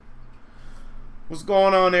What's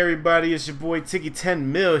going on, everybody? It's your boy Tiki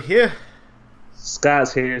 10 Mil here.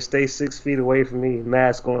 Scott's here. Stay 6 feet away from me.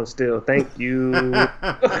 Mask on still. Thank you.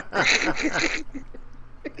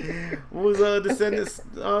 What was Descendants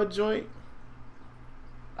joint?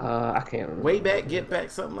 I can't remember. Way back, get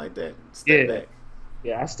back, something like that. Step back.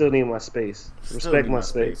 Yeah, I still need my space. Still Respect need my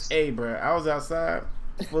space. Hey, bro, I was outside,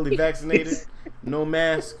 fully vaccinated, no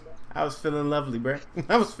mask. I was feeling lovely, bro.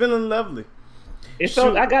 I was feeling lovely.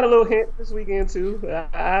 I got a little hint this weekend too.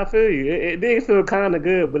 I feel you. It did feel kind of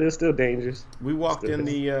good, but it's still dangerous. We walked in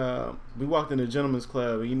the gentleman's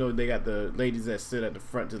club, and you know they got the ladies that sit at the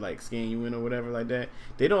front to like scan you in or whatever like that.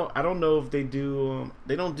 They don't. I don't know if they do.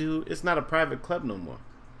 They don't do. It's not a private club no more.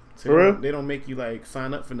 So they don't make you like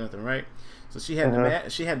sign up for nothing, right? So she had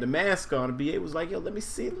the mask on. And BA was like, "Yo, let me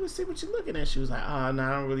see what you're looking at." She was like, "Oh, no,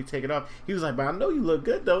 I don't really take it off." He was like, "But I know you look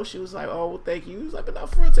good though." She was like, "Oh, well, thank you." He was like, "But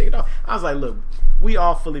not for real, take it off." I was like, "Look, we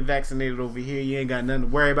all fully vaccinated over here. You ain't got nothing to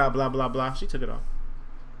worry about." Blah blah blah. She took it off.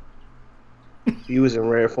 You was in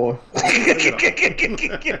rare form. She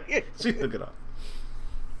took it off.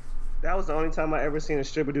 That was the only time I ever seen a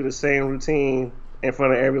stripper do the same routine in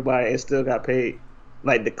front of everybody and still got paid.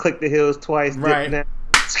 Like to click the heels twice, right? Dip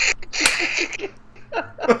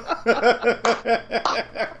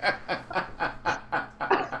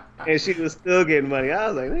and she was still getting money. I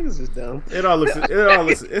was like, niggas is dumb.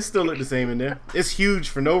 It still look the same in there. It's huge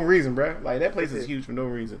for no reason, bro. Like that place is huge for no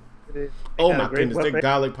reason. Oh my goodness, their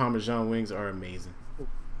garlic parmesan wings are amazing.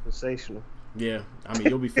 Sensational. Yeah, I mean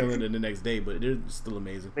you'll be feeling it the next day, but they're still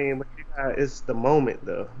amazing. I mean, it's the moment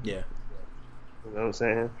though. Yeah. You know what I'm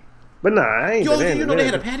saying? But nah, I ain't. You know they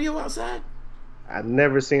had a patio outside? I've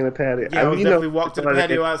never seen a patio. Yeah, I definitely walked to the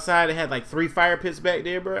patio outside. It had like 3 fire pits back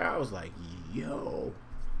there, bro. I was like, yo.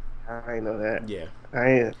 I ain't know that. Yeah. I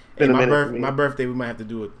ain't. Hey, my birthday, we might have to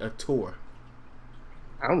do a tour.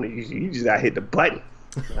 I don't know. You just gotta hit the button.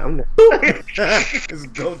 It's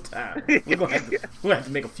go time. We're gonna have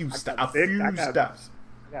to make a few stops.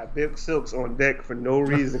 I got big silks on deck for no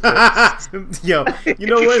reason. Yo, you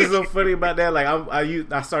know what is so funny about that? Like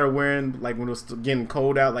I started wearing, like when it was getting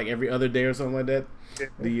cold out, like every other day or something like that.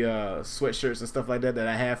 The sweatshirts and stuff like that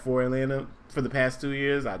I had for Atlanta for the past 2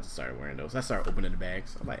 years. I just started wearing those. I started opening the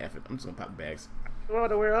bags. I'm like, F it, I'm just gonna pop the bags. I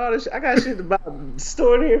want to wear all this shit. I got shit about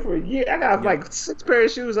stored here for a year. I got like 6 pair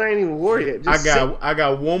of shoes I ain't even wore yet. I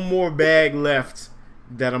got one more bag left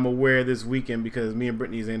that I'm gonna wear this weekend because me and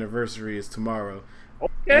Brittany's anniversary is tomorrow.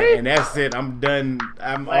 Okay. And that's it. I'm done.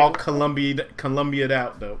 I'm all Columbia'd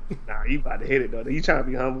out though. Nah, you about to hit it though. You trying to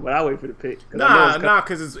be humble, but I'll wait for the pick. Nah,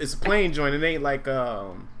 because it's a plain joint. It ain't like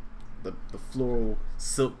the floral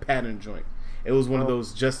silk pattern joint. It was one of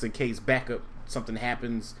those just in case backup something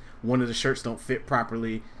happens. One of the shirts don't fit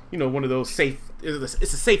properly. You know, one of those safe. It's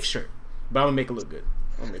a safe shirt, but I'm gonna make it look good.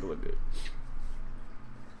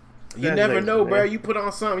 You never know, bro. You put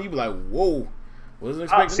on something, you be like, whoa. Wasn't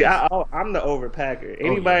expecting I'm the overpacker.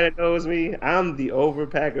 Anybody that knows me, I'm the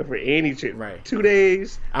overpacker for any trip. Right. 2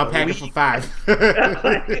 days. I'm packing for 5.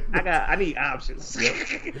 I need options.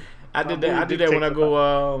 Yep. I did that when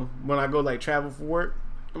I go like travel for work.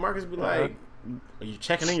 And Marcus be like, "Are you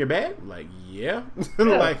checking in your bag?" I'm like, yeah.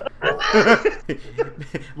 Like,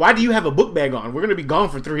 why do you have a book bag on? We're gonna be gone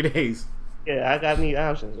for 3 days. Yeah, I need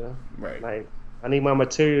options, yo. Right. Like, I need my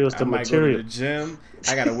materials to material. Go to the gym.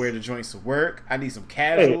 I gotta wear the joints to work. I need some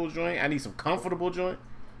casual joint. I need some comfortable joint.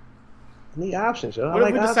 I need options, yo. What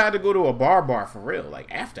if we decide to go to a bar for real,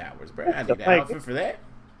 like after hours, bro? I need an outfit for that.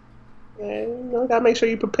 Yeah, you gotta make sure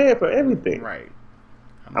you prepare for everything. Right.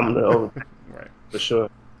 I'm the over. Right. For sure.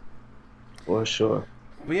 For sure.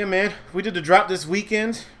 But yeah, man, we did the drop this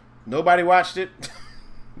weekend. Nobody watched it,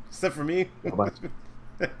 except for me. For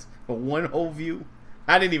one whole view.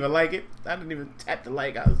 I didn't even like it. I didn't even tap the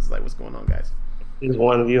like. I was just like, what's going on, guys? There's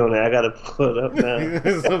one view on there. I got to pull it up now.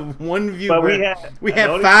 There's one view. But we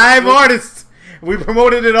had 5 artists. We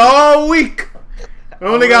promoted it all week. We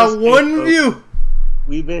only got one view.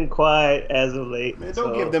 We've been quiet as of late. Man,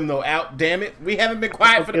 don't give them no out, damn it. We haven't been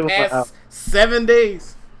quiet for the past 7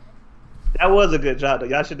 days. That was a good job, though.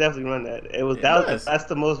 Y'all should definitely run that. That's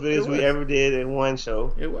the most videos we ever did in one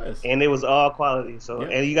show. It was. And it was all quality. So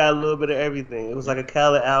And you got a little bit of everything. It was like a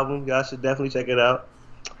Khaled album. Y'all should definitely check it out.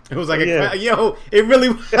 It was like it really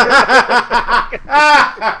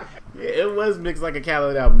it was mixed like a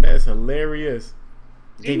Khaled album. That's hilarious.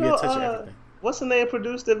 Gave you a touch of everything. What's the name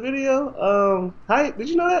produced the video? Hype, did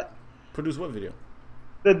you know that? Produced what video?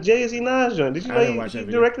 The Jay-Z Nas joint. Did you know he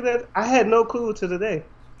directed that? I had no clue to today.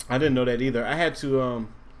 I didn't know that either. I had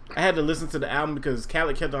to listen to the album because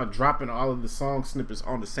Khaled kept on dropping all of the song snippets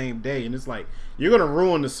on the same day, and it's like you're gonna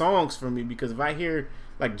ruin the songs for me because if I hear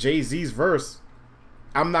like Jay-Z's verse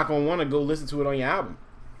I'm not gonna want to go listen to it on your album.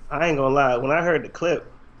 I ain't gonna lie. When I heard the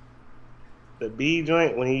clip, the B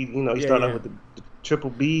joint, when he started off with the triple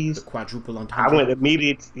B's, the quadruple on I went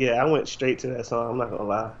immediate. Yeah, I went straight to that song. I'm not gonna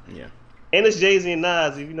lie. Yeah. And it's Jay-Z and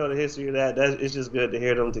Nas. If you know the history of that, it's just good to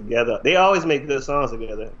hear them together. They always make good songs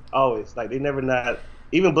together. Always. Like, they never not.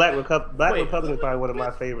 Even Black Republican is probably one of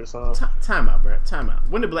my favorite songs. Time out, bro. Time out.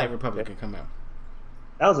 When did Black Republican come out?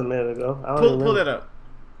 That was a minute ago. Pull that up.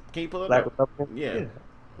 Can you pull it Black up? Republican? Yeah.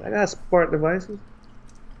 I got smart devices.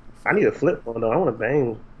 I need a flip phone, though. I want to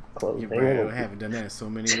bang close. Yeah, bro, I haven't done that in so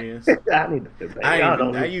many years. I need to flip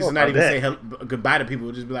bang. I used to not even say goodbye to people.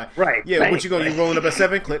 Just be like, right. Yeah, bang, what you going to, you rolling up at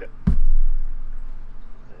 7? Click.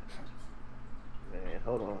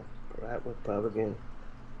 Hold on. Black Republican.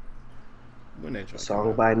 When that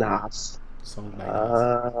song by Nas. Song by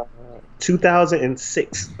Nas.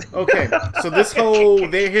 2006. Okay, so this whole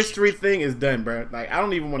their history thing is done, bro. Like, I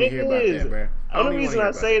don't even want to hear about that, bro. The only reason I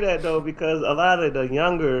say that, though, because a lot of the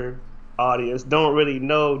younger audience don't really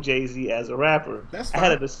know Jay-Z as a rapper. That's fine. I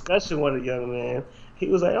had a discussion with a young man. He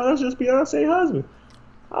was like, "Oh, that's just Beyonce's husband."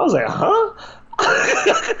 I was like, "Huh?"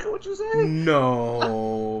 What you say?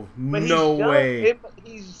 No, but no way.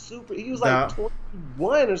 He's super. He was like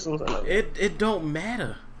 21 or something. Like that. It don't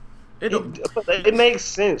matter. It makes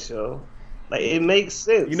sense, yo. Like, it makes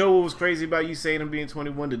sense. You know what was crazy about you saying him being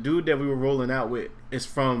 21? The dude that we were rolling out with is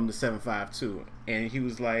from the 752, and he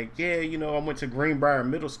was like, "Yeah, I went to Greenbrier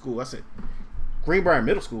Middle School." I said, "Greenbrier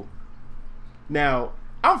Middle School." Now,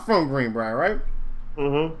 I'm from Greenbrier, right?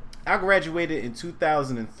 Mm-hmm. I graduated in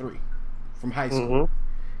 2003 from high school. Mm-hmm.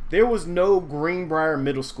 There was no Greenbrier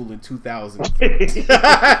Middle School in 2003.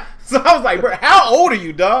 So I was like, bro, how old are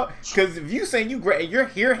you, dog? Because if you saying you're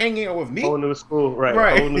here hanging out with me. Whole new school,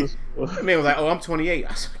 right. Whole new school. The man was like, "Oh, I'm 28.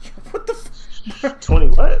 I said, what the fuck? 20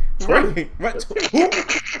 what? 20? Right.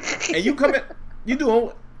 And you coming, you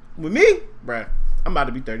doing with me? Bruh, I'm about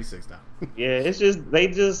to be 36 now. Yeah, it's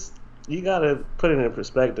just, you got to put it in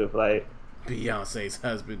perspective. Like, Beyonce's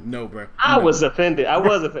husband. No, bro. I was offended.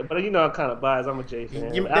 But I'm kind of biased. I'm a Jay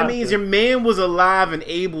fan. That means your man was alive and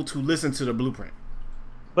able to listen to the Blueprint.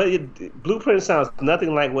 But Blueprint sounds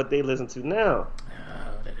nothing like what they listen to now.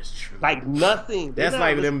 Oh, that is true. Like, nothing. That's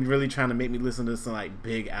like them really trying to make me listen to some like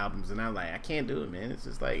big albums, and I'm like, I can't do it, man. It's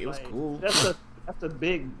just like, it was cool. That's a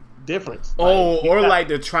big difference. Like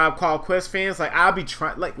the Tribe Called Quest fans. Like, I'll be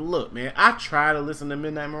trying. Like, look, man, I try to listen to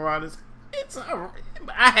Midnight Marauders. It's I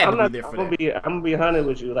had to be there for that. I'm gonna be honest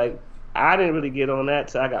with you. Like, I didn't really get on that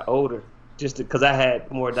till I got older, just because I had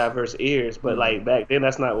more diverse ears. But like back then,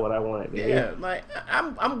 that's not what I wanted. Yeah, like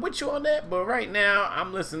I'm with you on that. But right now,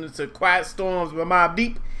 I'm listening to Quiet Storms by Mobb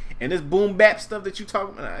Deep and this boom bap stuff that you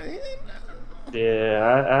talking about.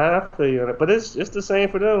 Yeah, I feel you on it. But it's the same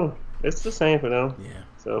for them. It's the same for them. Yeah.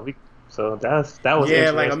 So that was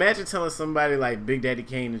yeah. Like, imagine telling somebody like Big Daddy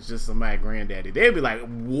Kane is just somebody's granddaddy. They'd be like,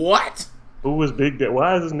 what? Who was Big Daddy?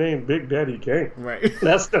 Why is his name Big Daddy Kane? Right.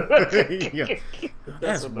 That's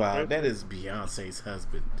That's wild. That is Beyonce's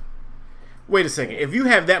husband. Wait a second. If you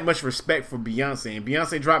have that much respect for Beyonce and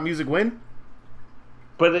Beyonce dropped music when?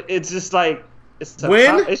 But it's just like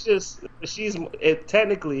when? It's just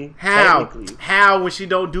technically. How when she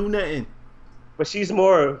don't do nothing? But she's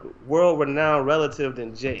more world-renowned relative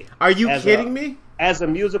than Jay. Are you kidding me? As a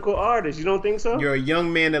musical artist, you don't think so? You're a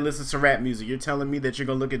young man that listens to rap music. You're telling me that you're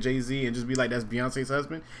going to look at Jay-Z and just be like, that's Beyonce's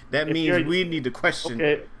husband? That means we need to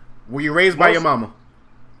question, were you raised by your mama?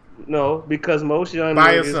 No, because most young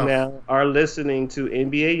niggas now are listening to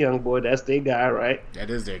NBA Youngboy. That's their guy, right?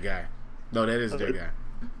 That is their guy. No, that is their guy.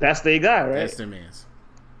 That's their guy, right? That's their man's.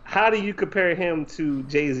 How do you compare him to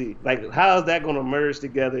Jay-Z? Like, how is that going to merge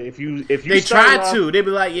together? If you they tried to, they'd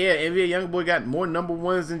be like, yeah, NBA Youngboy got more number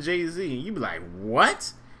ones than Jay-Z. And you'd be like,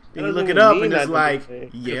 what? Then you look it up and it's like,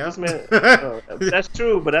 yeah. That's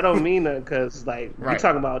true, but that don't mean nothing because, like, we're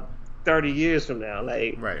talking about 30 years from now,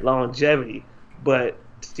 like, longevity. But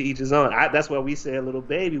to each his own. That's why we say Lil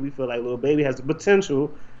Baby. We feel like Lil Baby has the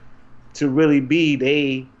potential to really be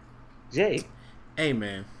Jay. Hey,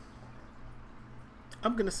 man.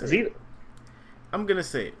 I'm gonna say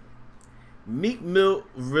it. Meek Mill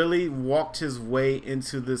really walked his way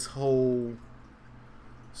into this whole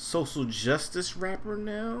social justice rapper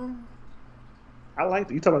now. I like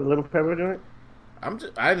it. You talking about the Lemon Pepper joint?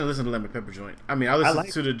 I didn't listen to Lemon Pepper joint. I mean, I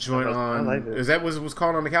listened to the joint on. Is that what it was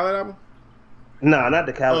called on the Khaled album? No, not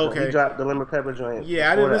the Khaled. Okay. He dropped the Lemon Pepper joint.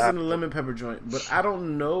 Yeah, I didn't listen to the Lemon Pepper joint, but I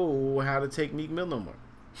don't know how to take Meek Mill no more.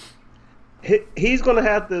 He's gonna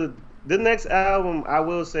have to. The next album, I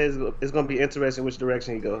will say, is going to be interesting which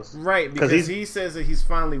direction he goes. Right, because he says that he's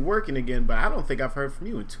finally working again, but I don't think I've heard from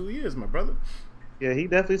you in 2 years, my brother. Yeah, he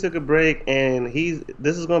definitely took a break, and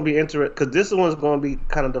this is going to be interesting because this one's going to be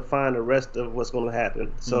kind of define the rest of what's going to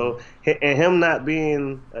happen. So, and him not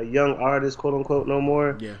being a young artist, quote unquote, no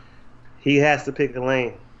more. Yeah, he has to pick a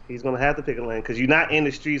lane. He's going to have to pick a lane because you're not in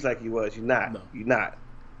the streets like you was. You're not. No. You're not.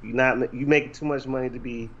 You make too much money to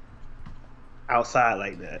be outside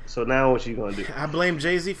like that. So now what you going to do? I blame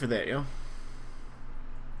Jay-Z for that, yo.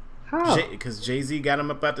 How? Because Jay-Z got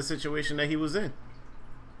him up out the situation that he was in.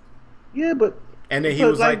 Yeah, but. And then he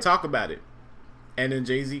was like, talk about it. And then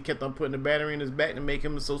Jay-Z kept on putting the battery in his back to make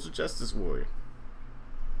him a social justice warrior.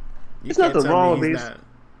 It's nothing wrong with he's not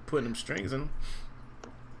putting them strings in him.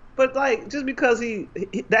 But like, just because he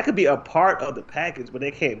that could be a part of the package, but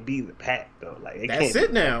they can't be the pack though. Like that's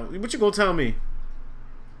it now. What you gonna tell me?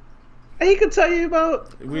 And he could tell you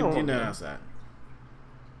about. You're not outside.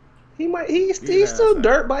 He might. He's still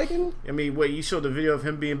dirt biking. I mean, wait. You showed the video of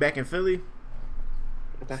him being back in Philly.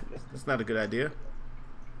 That's not a good idea.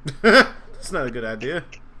 That's not a good idea.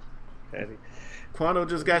 Quando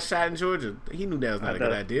just got shot in Georgia. He knew that was not a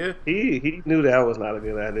good idea. He knew that was not a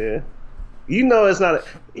good idea. You know it's not.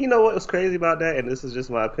 You know what was crazy about that, and this is just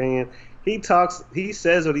my opinion. He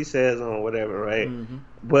says what he says on whatever, right? Mm-hmm.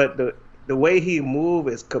 But the way he moved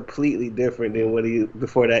is completely different than what he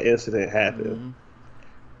before that incident happened. Mm-hmm.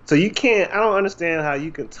 So you can't. I don't understand how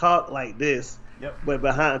you can talk like this, but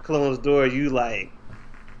behind closed doors, you like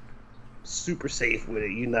super safe with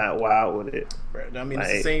it. You're not wild with it. Right. I mean, it's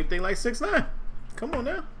the same thing like 6ix9ine. Come on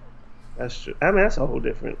now. That's true. I mean, that's a whole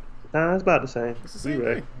different. Nah, it's about the same. It's the same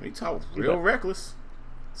thing. He talk real reckless.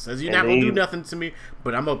 Says you're not gonna do nothing to me,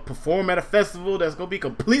 but I'm gonna perform at a festival that's gonna be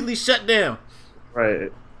completely shut down.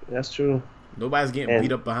 Right. That's true. Nobody's getting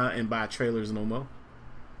beat up behind and by trailers no more.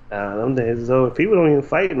 Nah, them days is over. People don't even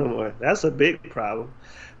fight no more. That's a big problem.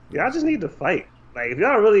 Y'all just need to fight. Like, if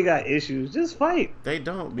y'all really got issues, just fight. They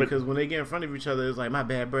don't, because when they get in front of each other, it's like, my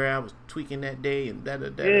bad, bro, I was tweaking that day and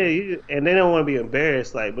da-da-da. Yeah, and they don't want to be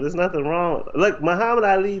embarrassed, like, but there's nothing wrong. Look, Muhammad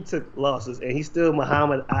Ali took losses, and he's still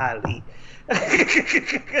Muhammad Ali.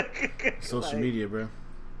 Social media, bro.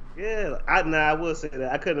 Yeah, I will say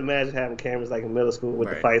that. I couldn't imagine having cameras like in middle school with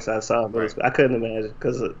the fights I saw in middle school. I couldn't imagine,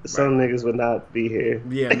 because some niggas would not be here.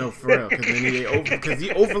 Yeah, no, for real. Because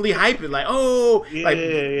he overly hype it, like, oh,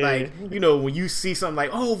 like you know, when you see something like,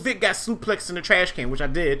 oh, Vic got suplexed in the trash can, which I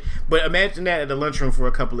did, but imagine that at the lunchroom for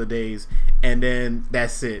a couple of days, and then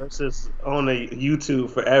that's it. It's just on the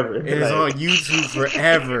YouTube forever. It is on YouTube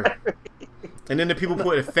forever. And then the people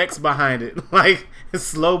put effects behind it, like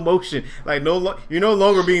slow motion. Like you're no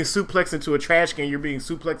longer being suplexed into a trash can. You're being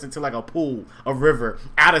suplexed into like a pool, a river,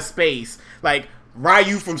 out of space. Like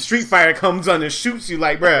Ryu from Street Fighter comes on and shoots you.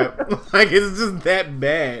 Like, bruh, like it's just that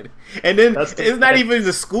bad. And then it's not even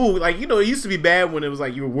the school. Like, you know, it used to be bad when it was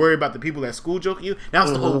like you were worried about the people at school joking you. Now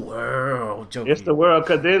it's the whole world joking. It's the world,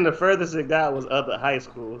 because then the furthest it got was other high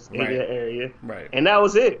schools in your area. Right. And that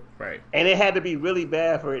was it. Right. And it had to be really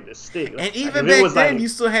bad for it to stick. And even back then, you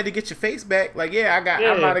still had to get your face back. Like, I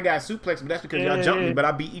might have got suplexed, but that's because y'all jumped me. But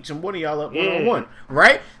I beat each and one of y'all up one-on-one.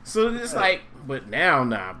 Right? So it's like, but now,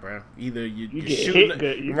 nah, bro. Either you get shooting, hit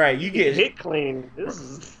good. You get hit clean. This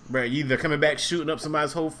is... Bro, you either coming back shooting up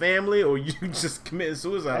somebody's whole family, or you just committing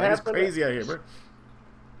suicide. Like, it's crazy out here, bro.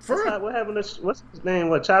 What happened to what's his name?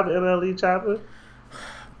 What, Chopper? MLE Chopper?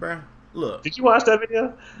 Bro, look. Did you watch that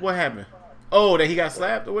video? What happened? Oh, that he got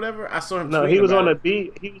slapped or whatever. I saw him. No, he was on the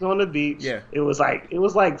beach. He was on the beach. Yeah. It was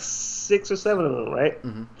like 6 or 7 of them, right?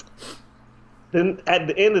 Mm-hmm. Then at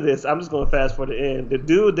the end of this, I'm just gonna fast for the end. The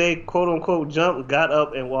dude they quote unquote jumped, got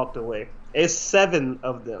up and walked away. It's 7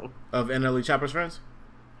 of them. Of NLE Chopper's friends?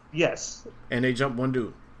 Yes. And they jumped one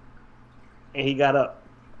dude. And he got up.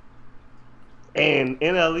 And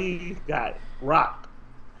NLE got rocked.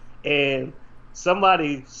 And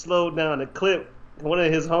somebody slowed down the clip. One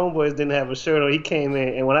of his homeboys didn't have a shirt on. He came in,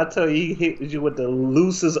 and when I tell you he hit you with the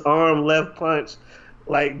loosest arm left punch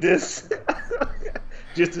like this,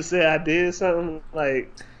 just to say I did something,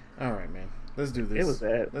 like... All right, man. Let's do this. It was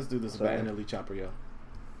bad. Let's do this about NLE Chopper, yo.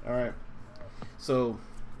 All right. So,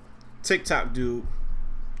 TikTok dude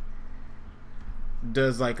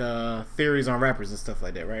does like theories on rappers and stuff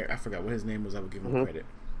like that, right? I forgot what his name was. I would give him credit.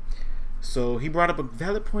 So he brought up a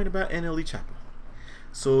valid point about NLE Chopper.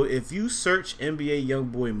 So if you search NBA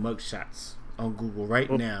YoungBoy mugshots on Google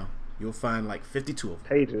right now, you'll find like 52 of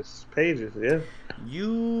them. Pages, yeah.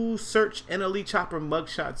 You search NLE Chopper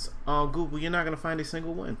mugshots on Google, you're not gonna find a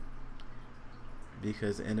single one.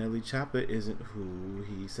 Because NLE Chopper isn't who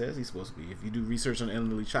he says he's supposed to be. If you do research on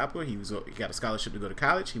NLE Chopper, he got a scholarship to go to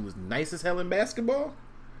college. He was nice as hell in basketball.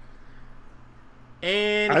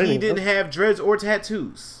 And he didn't have dreads or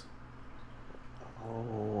tattoos.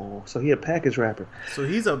 Oh, so he a package rapper. So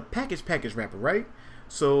he's a package rapper, right?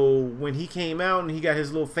 So when he came out and he got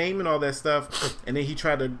his little fame and all that stuff, and then he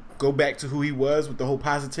tried to go back to who he was with the whole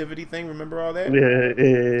positivity thing. Remember all that?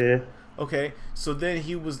 Yeah. Okay, so then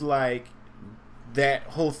he was like, that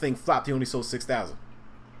whole thing flopped. He only sold 6,000,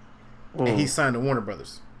 and he signed to Warner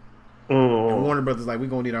Brothers. And Warner Brothers like, we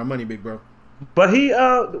gonna need our money, big bro. But he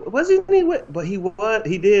wasn't he? But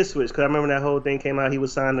he did switch, because I remember that whole thing came out. He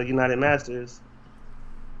was signed to United Masters.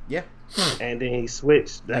 Yeah. And then he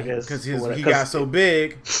switched, I guess, because he got so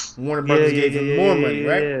big. Warner Brothers gave him more money,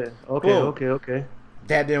 right? Yeah. Okay.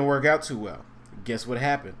 That didn't work out too well. Guess what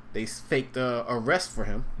happened? They faked the arrest for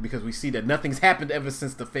him, because we see that nothing's happened ever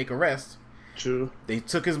since the fake arrest. True. They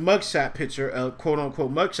took his mugshot picture, a quote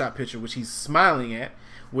unquote mugshot picture, which he's smiling at,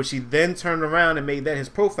 which he then turned around and made that his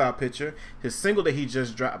profile picture. His single that he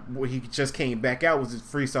just dropped, where he just came back out, was his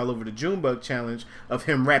freestyle over the Junebug challenge of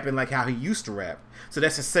him rapping like how he used to rap. So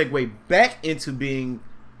that's a segue back into being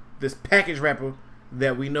this package rapper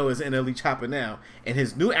that we know as NLE Choppa now. And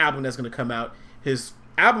his new album that's going to come out, his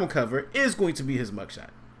album cover is going to be his mugshot.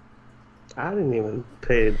 I didn't even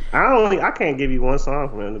pay it. I can't give you one song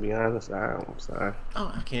from him, to be honest. I'm sorry. Oh,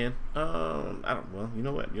 I can. I don't. Well, you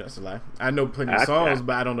know what? Yeah, that's a lie. I know plenty of songs,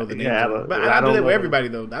 but I don't know the name of them. But I do that with everybody,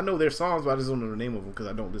 though. I know their songs, but I just don't know the name of them because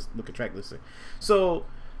I don't look at track listing. So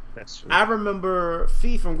that's true. I remember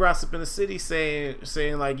Fee from Gossip in the City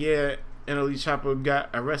saying like, yeah, NLE Choppa got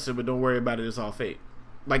arrested, but don't worry about it. It's all fake.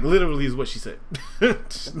 Like, literally is what she said. That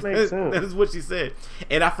makes sense. That is what she said.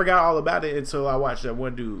 And I forgot all about it until I watched that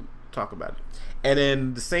one dude talk about it. And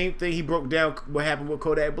then the same thing, he broke down what happened with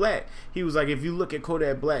Kodak Black. He was like, if you look at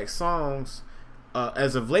Kodak Black's songs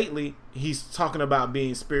as of lately, he's talking about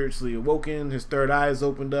being spiritually awoken. His third eye is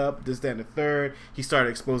opened up, this, that, and the third. He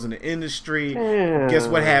started exposing the industry. Guess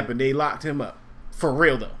what happened? They locked him up. For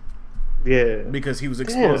real, though. Yeah. Because he was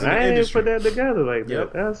exposing the industry. I didn't put that together like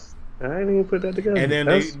that. Yep. I didn't even put that together. And then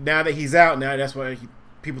now that he's out, now that's why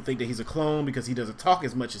people think that he's a clone, because he doesn't talk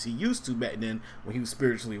as much as he used to back then when he was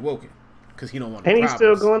spiritually awoken. Because he don't want no problems.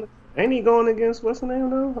 Still going? Ain't he going against what's the name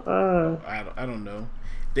though? I don't know.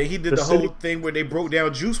 Then he did the whole thing where they broke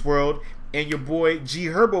down Juice WRLD, and your boy G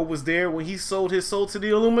Herbo was there when he sold his soul to the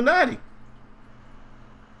Illuminati.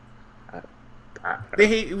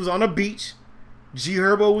 It was on a beach. G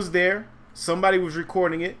Herbo was there. Somebody was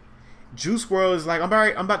recording it. Juice WRLD is like,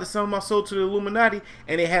 I'm about to sell my soul to the Illuminati,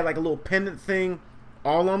 and they had like a little pendant thing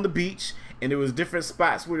all on the beach, and there was different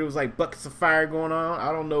spots where there was like buckets of fire going on.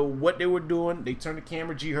 I don't know what they were doing. They turned the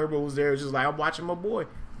camera. G Herbo was there. It was just like, I'm watching my boy.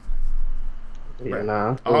 Yeah, right.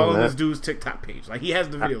 nah. All on this dude's TikTok page. Like, he has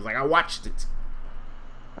the videos. Like, I watched it.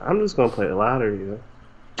 I'm just gonna play the lottery.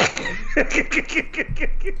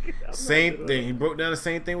 Same thing. He broke down the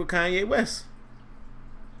same thing with Kanye West.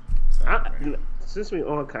 Since we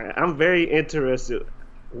on Kanye, I'm very interested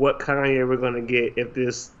what Kanye we're gonna get if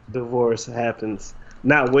this divorce happens.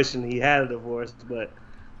 Not wishing he had a divorce, but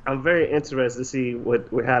I'm very interested to see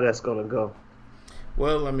how that's gonna go.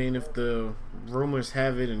 Well, I mean, if the rumors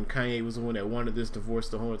have it, and Kanye was the one that wanted this divorce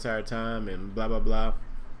the whole entire time, and blah blah blah,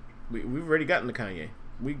 we've already gotten to Kanye.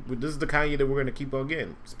 This is the Kanye that we're gonna keep on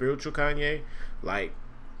getting. Spiritual Kanye, like.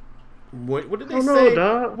 What did they say?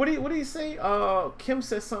 Dog. What did he say? Kim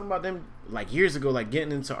said something about them like years ago, like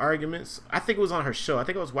getting into arguments. I think it was on her show. I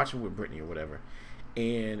think I was watching with Brittany or whatever,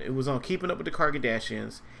 and it was on Keeping Up with the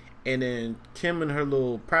Kardashians. And then Kim in her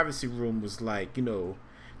little privacy room was like,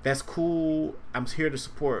 that's cool. I'm here to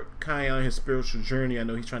support Kanye on his spiritual journey. I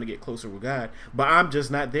know he's trying to get closer with God, but I'm just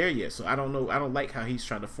not there yet. So I don't know. I don't like how he's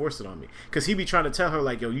trying to force it on me, because he be trying to tell her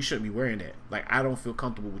like, yo, you shouldn't be wearing that. Like, I don't feel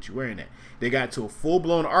comfortable with you wearing that. They got to a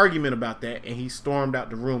full-blown argument about that, and he stormed out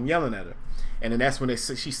the room yelling at her. And then that's when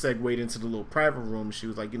she segued into the little private room. She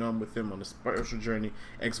was like, I'm with him on the spiritual journey,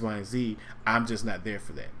 X, Y, and Z. I'm just not there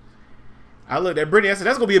for that. I looked at Brittany. I said,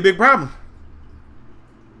 that's going to be a big problem.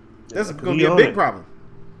 That's going to be a big problem.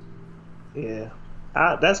 Yeah,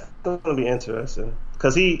 that's going to be interesting,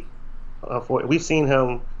 because we've seen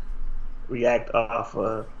him react off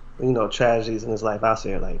tragedies in his life. I'll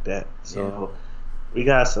say it like that. So we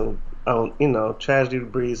got some, tragedy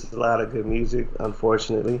breeds a lot of good music.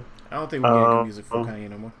 Unfortunately, I don't think we're getting good music from Kanye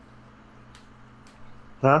no more.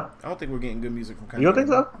 Huh? I don't think we're getting good music from Kanye. You don't think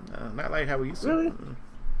so? Not like how we used to. Really?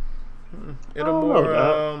 It'll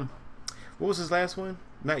more. What was his last one?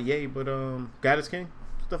 Not Ye, but God is King.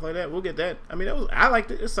 Stuff like that. We'll get that. I mean, I liked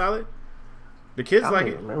it. It's solid. The kids like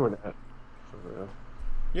it. I remember that. For real.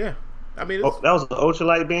 Yeah. I mean, that was the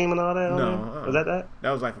Ultralight Beam and all that? No. Was that? That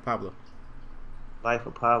was Life of Pablo. Life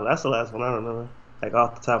of Pablo. That's the last one I remember. Like,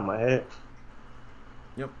 off the top of my head.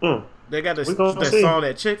 Yep. They got that song,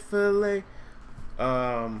 that Chick-fil-A.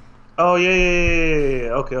 Oh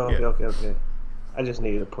yeah. Okay. I just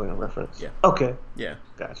needed a point of reference. Yeah. Okay. Yeah.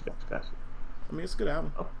 Gotcha. I mean, it's a good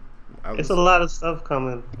album. Oh. It's a lot of stuff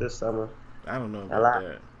coming this summer. I don't know about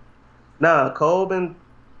that. Nah, Cole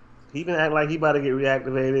he been acting like he about to get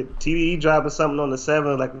reactivated. TDE dropping something on the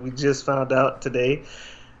 7th, like we just found out today.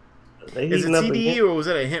 Is it TDE or was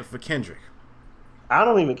that a hint for Kendrick? I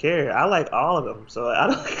don't even care. I like all of them, so I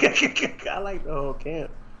don't. I like the whole camp.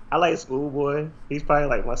 I like Schoolboy. He's probably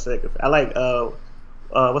like my second. I like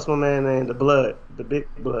what's my man name? The Big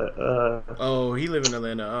Blood. Oh, he live in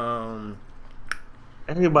Atlanta.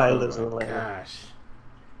 Everybody lives in Atlanta. Gosh,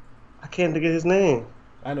 I can't think of his name.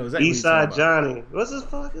 I know exactly. Eastside Johnny.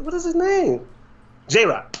 What is his name?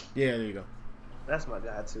 J-Rock. Yeah, there you go. That's my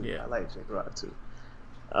guy too. Yeah. I like J-Rock too.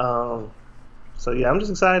 So yeah, I'm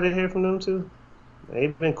just excited to hear from them too.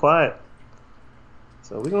 They've been quiet,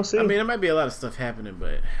 so we're gonna see. I mean, there might be a lot of stuff happening,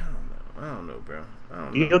 but I don't know, bro.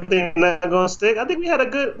 You don't think that's gonna stick? I think we had a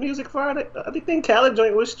good music Friday. I think Khaled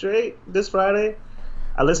joint was straight this Friday.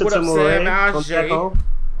 I listened to Moray from back home.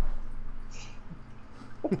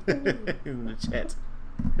 In the chat.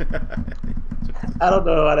 I don't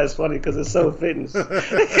know how that's funny because it's so fitting.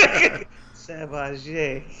 Savage.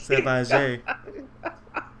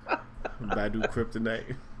 Badu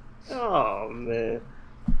Kryptonite. Oh man.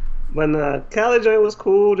 When Khaled joint was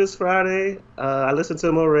cool this Friday. I listened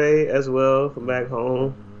to Moray as well from back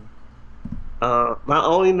home. My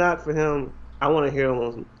only knock for him, I want to hear him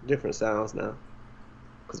on different sounds now,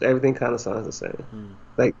 because everything kind of sounds the same,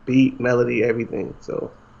 like beat, melody, everything.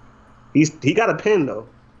 So he got a pen though,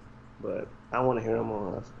 but I want to hear him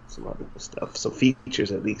on some other stuff, some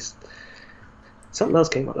features at least. Something else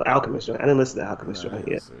came out. The Alchemist joint. I didn't listen to Alchemist joint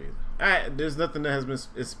yet. There's nothing that has been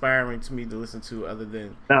inspiring to me to listen to other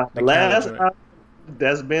than the last album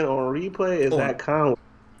that's been on replay is that Conway.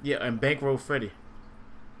 Yeah, and Bankroll Freddie.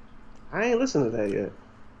 I ain't listened to that yet.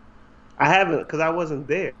 I haven't, because I wasn't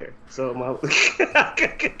there. So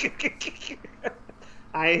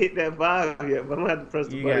I ain't hit that vibe yet, but I'm gonna have to press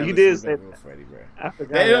the button. You did say that. Freddie, bro. I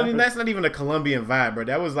forgot. That's not even a Colombian vibe, bro.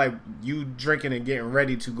 That was like you drinking and getting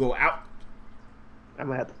ready to go out. I'm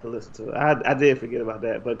gonna have to listen to it. I did forget about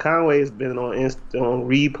that, but Conway's been on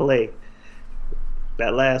replay.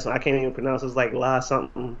 That last one, I can't even pronounce. It's like La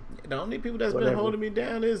something. The only people that's been holding me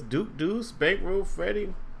down is Duke Deuce, Bankroll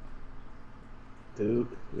Freddie. Dude,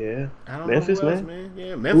 yeah. I don't Memphis, know who else, man.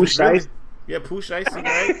 Yeah, Memphis. Really. Yeah, Pooh Shiesty,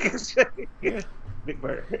 right? Yeah. Big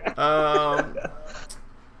Bird.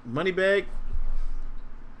 Moneybag.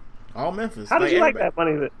 All Memphis. How did you like that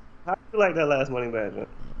Moneybag? How did you like that last Moneybag?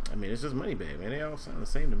 I mean, it's just Moneybag, man. They all sound the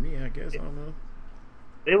same to me, I guess. I don't know.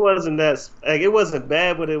 It wasn't that it wasn't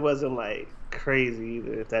bad, but it wasn't like crazy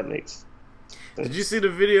either. If that makes sense. Did you see the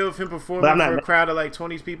video of him performing for a crowd of like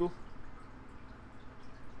 20 people?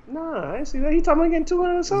 Nah, I didn't see that. He talking about getting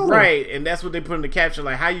 200 songs. Right, and that's what they put in the caption,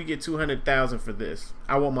 like, how you get 200,000 for this?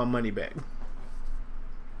 I want my money back.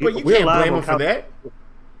 But you can't blame him for that.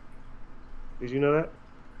 Did you know that?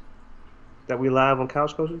 That we live on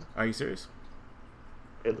Couch Coaches? Are you serious?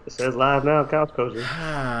 It says live now, Couch Coaches.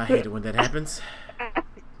 I hate it when that happens.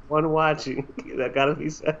 One watching. That gotta be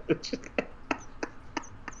savage.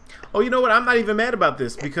 Oh, you know what? I'm not even mad about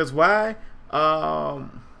this, because why?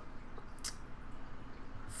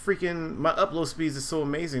 Freaking my upload speeds is so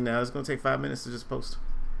amazing now. It's gonna take 5 minutes to just post.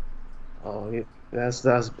 Oh yeah, that's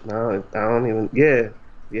no, I don't even. Yeah.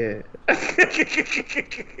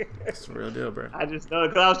 It's a real deal, bro. I just know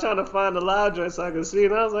because I was trying to find the live joint so I could see,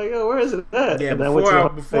 and I was like, "Yo, where is it at?" Yeah,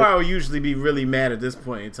 before I would usually be really mad at this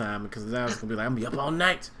point in time, because now it's gonna be like I'm gonna be up all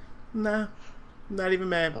night. Nah, not even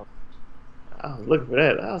mad. I was looking for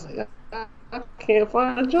that. I was like, I can't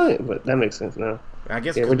find a joint, but that makes sense now. I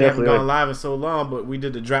guess because we haven't gone live in so long, but we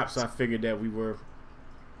did the drop, so I figured that we were.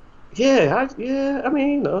 Yeah, I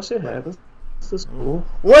mean, you know, shit happens. This is cool.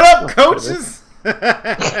 What up, coaches?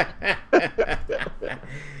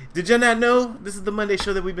 Did you not know this is the Monday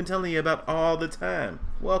show that we've been telling you about all the time?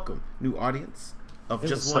 Welcome, new audience of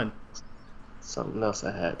Just One. Something else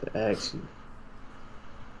I had to ask you.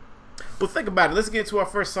 Well, think about it. Let's get to our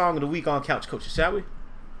first song of the week on Couch Coaches, shall we?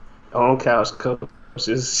 On Couch Coaches.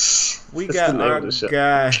 We got our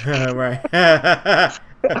guy right.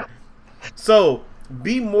 So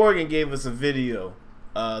B Morgan gave us a video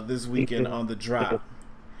this weekend on the drop,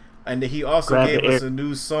 and he also gave us a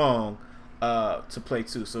new song to play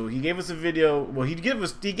too. So he gave us a video. Well, they gave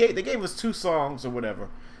us 2 songs or whatever.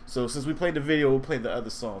 So since we played the video, we'll play the other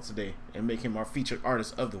song today and make him our featured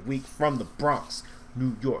artist of the week from the Bronx,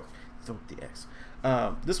 New York. Throw the X.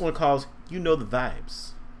 This one calls "You Know the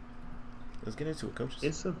Vibes." Let's get into it, coaches.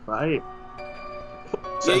 It's a vibe.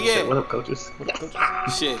 Yeah. What up, coaches?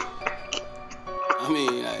 Shit. I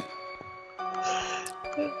mean,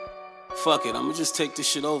 fuck it, I'ma just take this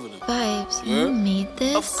shit over them. Vibes, you made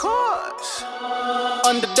this? Of course.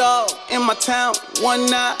 Underdog in my town, one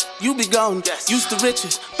night, you be gone. Yes. Used to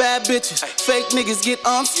riches, bad bitches, fake niggas get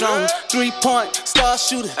Armstrong. 3-point, star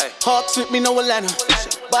shooter, Hawks with me, no Atlanta.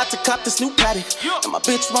 About to cop this new paddock, and my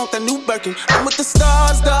bitch want that new Birkin. I'm with the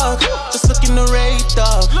stars, dog, just looking to rate,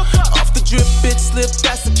 dog. Off the drip, bitch slip,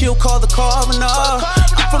 that's the kill, call the coroner.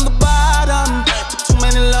 I'm from the bottom, took too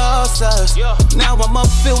many losses. Now I'm up,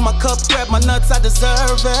 fill my cup, grab my nuts, I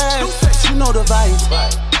deserve it. You know the vibe.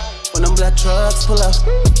 When them black trucks pull up,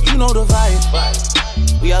 you know the vibe.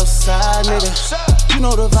 We outside, nigga. You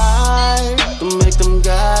know the vibe. To make them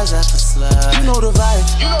guys have to slide. You know the vibe.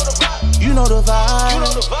 You know the vibe.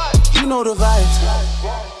 You know the vibe.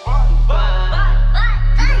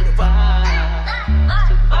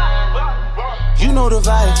 You know the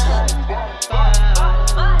vibe.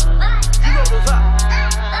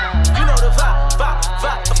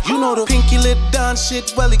 You know the pinky lip done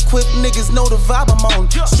shit, well equipped niggas know the vibe I'm on.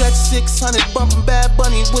 Stretch 600, bumpin' Bad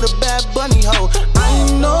Bunny with a Bad Bunny hoe.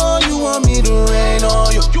 I know you want me to rain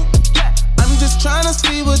on you. I'm just tryna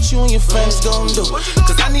see what you and your friends gon' do.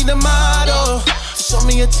 Cause I need a model to show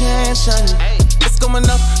me attention. It's going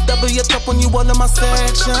up, double your cup when you all in my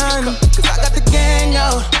section. Cause I got the gang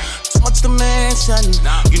out, too much to mention.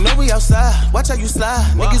 You know we outside, watch how you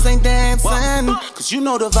slide. Niggas ain't dancing, cause you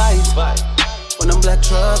know the vibe. When them black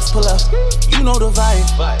trucks pull up, you know the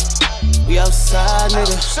vibe. We outside,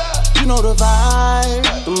 nigga. You know the vibe.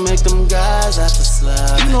 To make them guys have to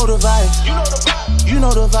slide. You know the vibe. You know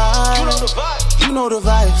the vibe. You know the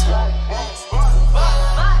vibe.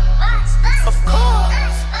 Of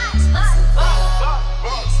course.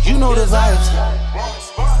 You know the vibe.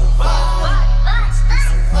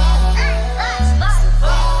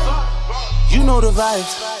 You know the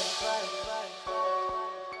vibe.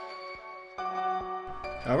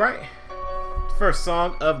 All right, first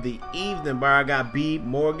song of the evening, bar. I got B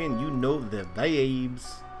Morgan. You know the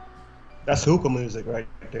vibes. That's hookah music right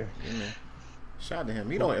there. Yeah, man. Shout out to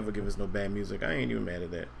him. He don't ever give us no bad music. I ain't even mad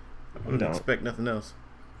at that. I wouldn't expect nothing else.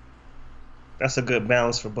 That's a good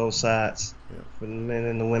balance for both sides, for the men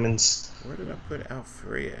and the women's. Where did I put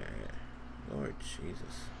Alfrea at? Lord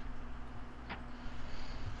Jesus.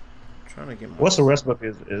 I'm trying to get my. What's the rest of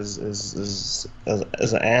it is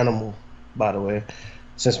an animal, by the way.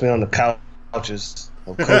 Since we're on the couches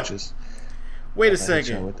of coaches. Wait a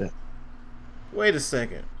second. Wait a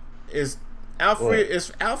second. Is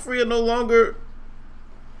Alfrea no longer?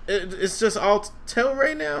 It's just all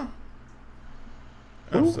Tilray now.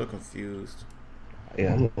 I'm so confused.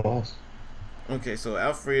 Yeah, I'm lost. Okay, so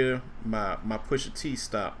Alfrea, my Pusha T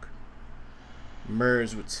stock,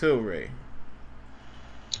 merged with Tilray.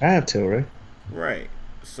 I have Tilray. Right.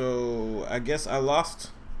 So I guess I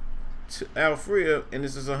lost Alfrea, and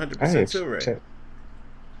this is 100% Tilray.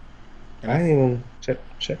 I didn't even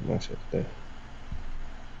check my shit there.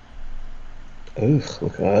 Ugh,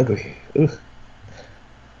 looking ugly. Ugh.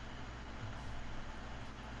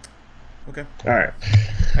 Okay. All right.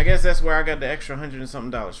 I guess that's where I got the extra $100 and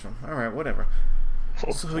something from. All right, whatever.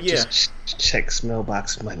 So yeah, just check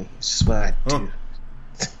mailbox money. It's just what I do.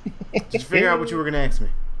 Did you figure out what you were gonna ask me?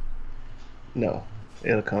 No,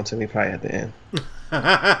 it'll come to me probably at the end.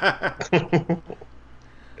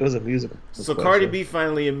 It was a musical. So Cardi B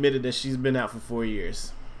finally admitted that she's been out for 4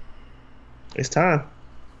 years. It's time.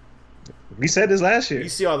 We said this last year. You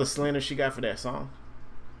see all the slander she got for that song?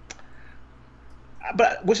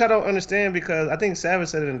 But which I don't understand, because I think Savage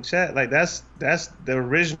said it in the chat. Like that's the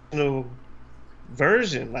original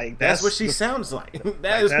version. Like that's what she sounds like.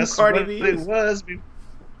 That's who Cardi B is. It was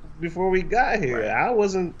before we got here. Right. I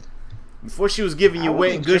wasn't. Before she was giving you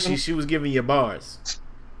wet and gushy, she was giving you bars.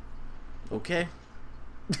 Okay.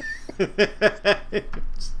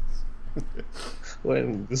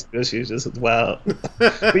 When this gushy is just wild.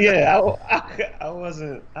 But yeah, I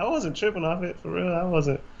wasn't tripping off it for real. I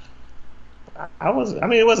wasn't. I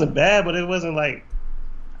mean, it wasn't bad, but it wasn't like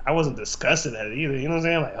I wasn't disgusted at it either. You know what I'm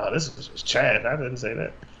saying? Like, oh, this is just trash. I didn't say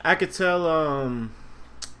that. I could tell.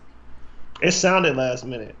 It sounded last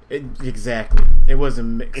minute. Exactly. It wasn't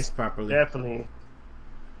mixed properly. Definitely.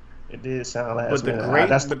 It did sound last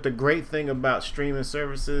minute. But the great thing about streaming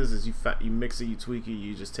services is you mix it, you tweak it,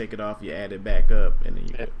 you just take it off, you add it back up, and then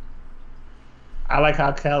you. I like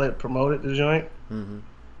how Khaled promoted the joint. Mm-hmm.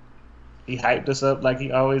 He hyped us up like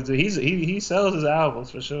he always do. He sells his albums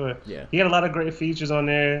for sure. Yeah. He had a lot of great features on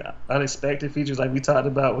there, unexpected features like we talked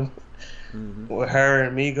about with her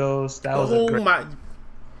and Migos. That was a great.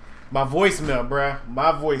 My voicemail, bruh.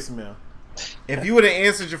 My voicemail. If you would have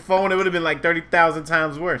answered your phone, it would have been like 30,000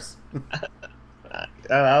 times worse.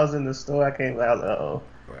 I was in the store. I came out. Uh-oh.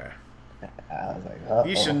 I was like, uh-oh.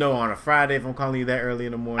 You should know on a Friday if I'm calling you that early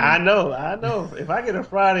in the morning. I know. If I get a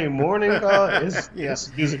Friday morning call, it's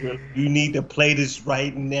music. You need to play this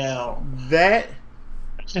right now. That,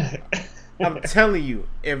 I'm telling you,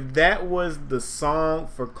 if that was the song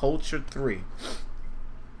for Culture 3.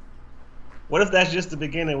 What if that's just the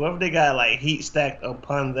beginning? What if they got like heat stacked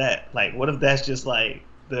upon that? Like, what if that's just like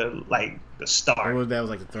the start? What if that was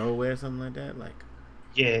like the throwaway or something like that? Like,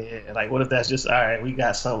 yeah. Like, what if that's just all right? We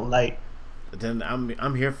got something light. Then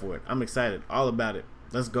I'm here for it. I'm excited, all about it.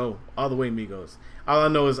 Let's go all the way, Migos. All I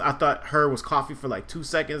know is I thought Her was coffee for like 2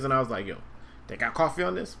 seconds, and I was like, yo, they got coffee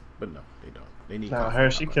on this, but no, they don't. They need. Nah,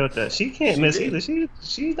 Her, she killed that. She can't miss either.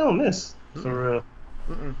 She don't miss for real.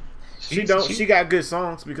 Mm-mm. She don't. She got good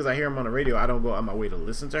songs because I hear them on the radio. I don't go on my way to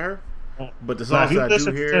listen to her, but the songs that I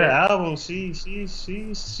do hear, to the album, she's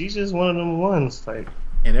just one of them ones. Like,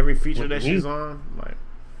 and every feature that she's on, like,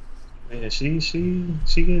 yeah, she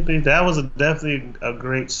get big. That was definitely a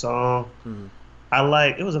great song. Mm-hmm.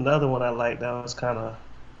 It was another one I liked. That was kind of.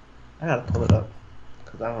 I gotta pull it up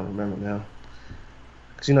because I don't remember now.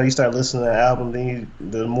 Because you start listening to the album, then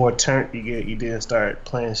the more turnt you get, you then start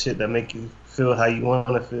playing shit that make you feel how you want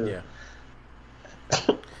to feel. Yeah.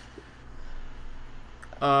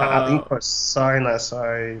 I think Sorry Not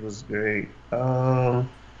Sorry was great. What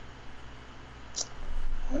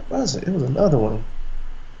was it? It was another one.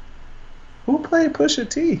 Who played Pusha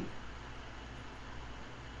T?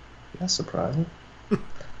 That's surprising.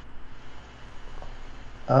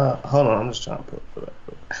 Hold on, I'm just trying to put it up.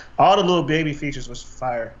 All the Lil Baby features was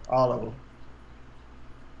fire. All of them.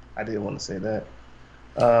 I didn't want to say that.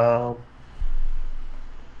 There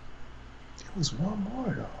was one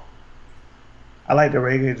more though. I like the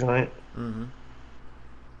reggae joint. Mm-hmm.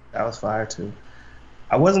 That was fire too.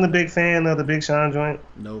 I wasn't a big fan of the Big Sean joint.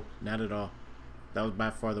 No, not at all. That was by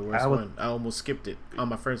far the worst one. I almost skipped it on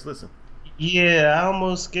my first listen. Yeah, I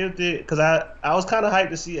almost skipped it because I was kind of hyped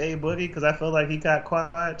to see A Boogie because I felt like he got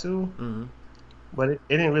quiet too. Mm-hmm. But it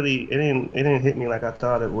didn't hit me like I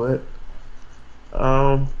thought it would.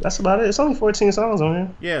 That's about it. It's only 14 songs on here.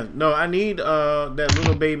 Yeah, no, I need that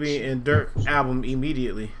Lil Baby and Durk album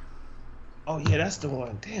immediately. Oh yeah, that's the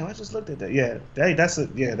one. Damn, I just looked at that. Yeah,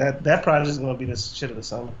 that project is gonna be the shit of the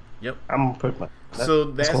summer. Yep. I'm gonna put my.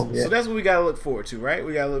 That's what we gotta look forward to, right?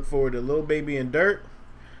 We gotta look forward to Lil Baby and Durk.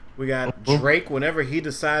 We got Drake whenever he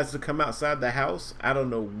decides to come outside the house. I don't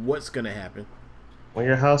know what's gonna happen. When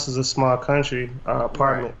your house is a small country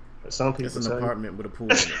apartment, right. Some people it's an apartment with a pool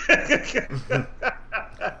in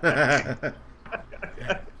it.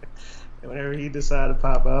 Whenever he decided to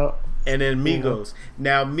pop out. And then Migos.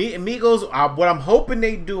 Now, Migos, what I'm hoping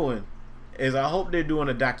they doing is I hope they're doing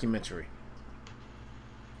a documentary.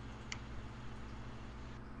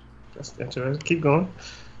 That's interesting. Keep going.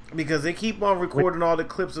 Because they keep on recording all the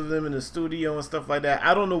clips of them in the studio and stuff like that.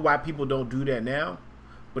 I don't know why people don't do that now.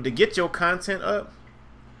 But to get your content up,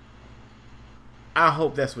 I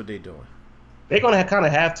hope that's what they're doing. They're gonna kind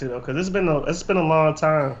of have to though, because it's been a long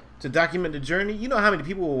time to document the journey. You know how many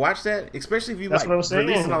people will watch that, especially if you release it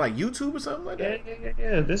on like YouTube or something like that.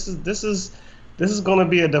 Yeah. This is gonna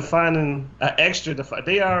be extra.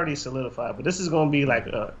 They already solidified, but this is gonna be like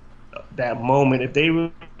that moment. If they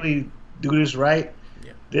really do this right,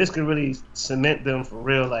 this could really cement them for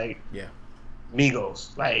real. Like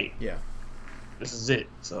Migos. Like this is it.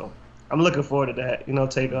 So I'm looking forward to that.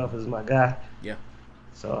 Takeoff is my guy. Yeah.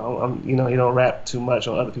 So I'm he don't rap too much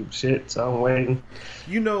on other people's shit. So I'm waiting.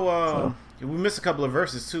 We missed a couple of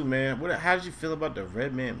verses too, man. How did you feel about the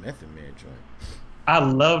Redman Method Man joint? I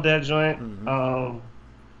love that joint. Mm-hmm.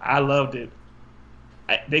 I loved it.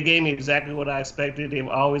 They gave me exactly what I expected. They've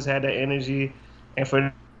always had that energy, and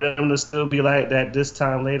for them to still be like that this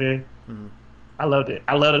time later, I loved it.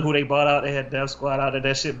 I loved it who they bought out. They had Def Squad out there.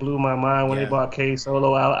 That shit blew my mind when they bought K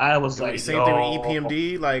Solo out. I was like, same thing with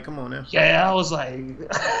EPMD. Like, come on now. Yeah, I was like,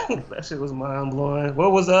 that shit was mind blowing.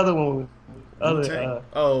 What was the other one?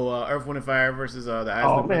 Earth, Wind, and Fire versus the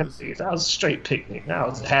Isley Brothers. Man, that was a straight picnic. I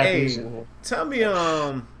was happy. Hey, tell me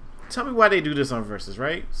why they do this on Versus,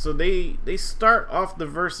 right? So they start off the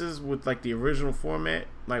Versus with like the original format.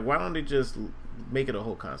 Like, why don't they just make it a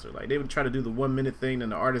whole concert? Like, they would try to do the 1 minute thing,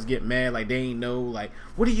 and the artists get mad, like they ain't know, like,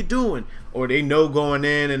 what are you doing? Or they know going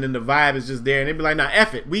in, and then the vibe is just there, and they be like, nah,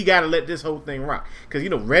 F it, we gotta let this whole thing rock. Because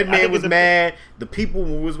Redman was mad. The people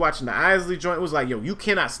when we was watching the Isley joint was like, yo, you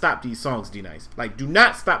cannot stop these songs, D-Nice. Like, do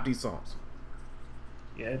not stop these songs.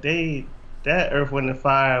 Yeah, that Earth, Wind, and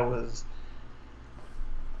Fire was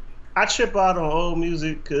I trip out on old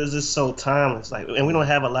music because it's so timeless. Like, and we don't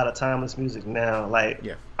have a lot of timeless music now. Like,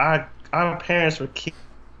 our parents were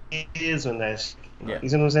kids when that shit. You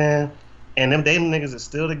see what I'm saying? And them niggas are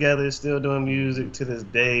still together, still doing music to this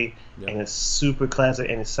day, and it's super classic,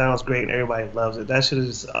 and it sounds great, and everybody loves it. That shit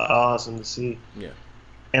is awesome to see. Yeah.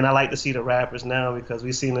 And I like to see the rappers now because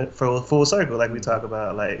we've seen it for a full circle, like we talk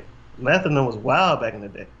about. Like, Meth and them was wild back in the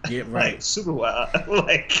day. Yeah, right. Like, super wild.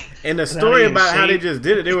 Like, and the story about how they just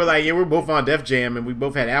did it, they were like, we're both on Def Jam, and we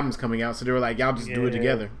both had albums coming out, so they were like, y'all just do it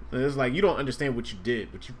together. And it's like, you don't understand what you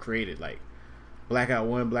did, what you created. Like, Blackout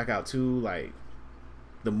 1, Blackout 2, like,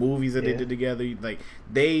 the movies that they did together. Like,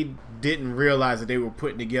 they didn't realize that they were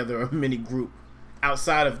putting together a mini group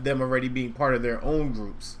outside of them already being part of their own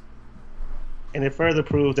groups. And it further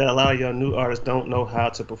proves that a lot of your new artists don't know how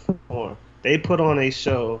to perform. They put on a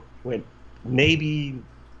show with maybe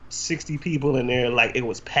 60 people in there, like it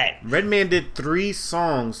was packed. Redman did 3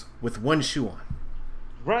 songs with 1 shoe on.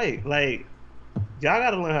 Right, like, y'all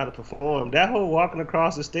gotta learn how to perform. That whole walking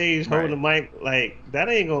across the stage, holding the mic, like, that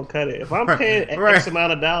ain't gonna cut it. If I'm paying X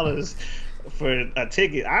amount of dollars for a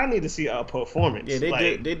ticket, I need to see a performance. Yeah,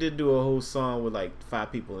 they did do a whole song with like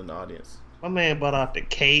 5 people in the audience. My man brought out the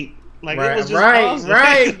cape. Like, it was just awesome.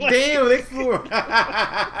 Like, damn, they flew.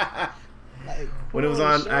 When it was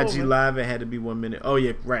on IG Live, it had to be 1 minute. Oh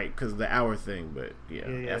yeah, right, because the hour thing. But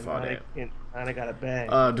F all that. I got a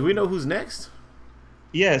bag. Do we know who's next?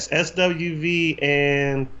 Yes, SWV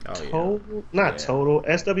and Total. Not Total.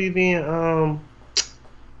 SWV and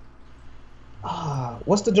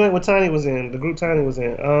what's the joint what Tiny was in? The group Tiny was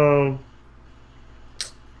in.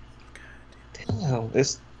 Damn,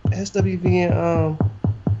 it's SWV and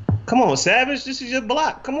come on, Savage. This is your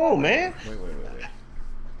block. Come on, man. Wait.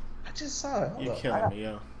 I just saw it. You're killing me,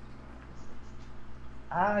 yo.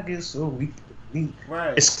 I get so weak.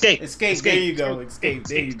 Right. Escape. There you go. Escape.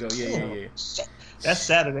 There you go. Yeah. That's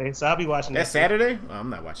Saturday, so I'll be watching that. That's Saturday? Oh, I'm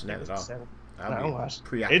not watching that at all. I'm watching.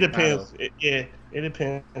 It depends. It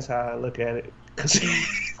depends how I look at it. Cause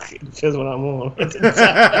it depends what I'm on.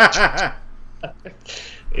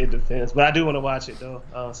 It depends. But I do want to watch it, though.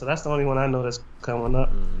 So that's the only one I know that's coming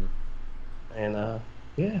up. Mm-hmm. And,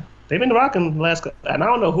 they've been rocking the last couple. And I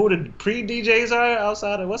don't know who the pre-DJs are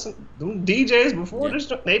outside of them DJs before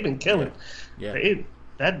this. They've been killing. Yeah.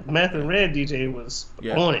 That Meth and Red DJ was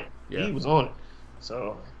on it. Yeah. He was on it.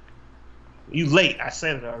 So you late. I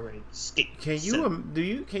said it already. Skate. Can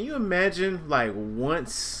you imagine, like,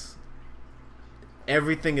 once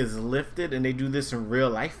everything is lifted and they do this in real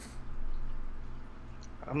life?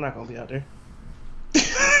 I'm not gonna be out there.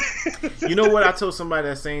 You know what? I told somebody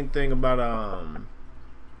that same thing about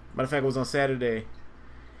matter of fact, it was on Saturday,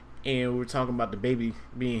 and we were talking about the baby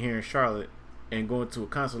being here in Charlotte and going to a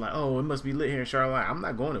concert. Like, oh, it must be lit here in Charlotte. I'm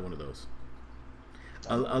not going to one of those.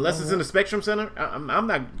 Unless it's in the Spectrum Center, I'm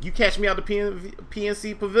not. You catch me out the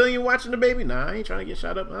PNC Pavilion watching the baby? Nah, I ain't trying to get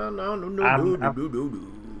shot up. No.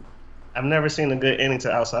 I've never seen a good ending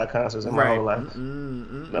to outside concerts in my whole life.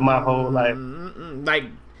 My whole life. Like,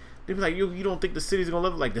 they be like, you don't think the city's gonna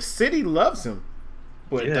love it? Like, the city loves him,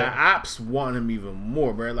 but the ops want him even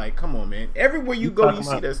more, bro. Like, come on, man. Everywhere you go, you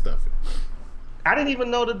see that stuff. I didn't even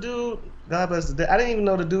know the dude. God bless the day. I didn't even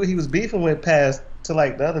know the dude he was beefing with passed to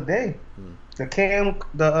like the other day. Cam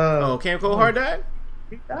Cole Hart died?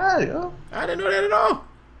 He died, yo. I didn't know that at all.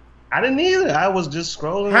 I didn't either. I was just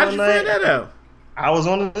scrolling. How'd you find that out? I was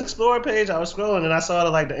on the Explorer page. I was scrolling and I saw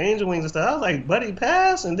the Angel Wings and stuff. I was like, buddy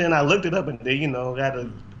passed? And then I looked it up and then, got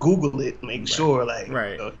to Google it, make sure,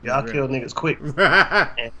 y'all kill niggas quick.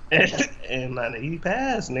 and he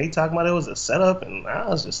passed. And they talking about it was a setup. And I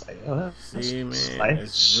was just like, oh, see, man,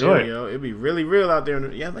 it's short. Real, yo. It'd be really real out there.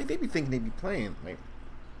 Like, they be thinking they be playing. Like,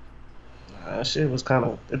 that shit was kind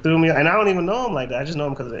of, it threw me, and I don't even know him like that. I just know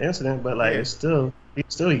him because of the incident, but it's still, he's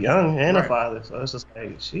still young and a father, so it's just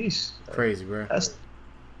like, sheesh. Crazy, bro. It's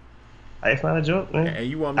not a joke, man. And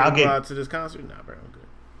you want me to go out to this concert? Nah, bro, I'm good.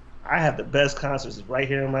 I have the best concerts right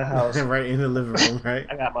here in my house. Right in the living room, right?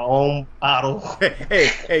 I got my own bottle.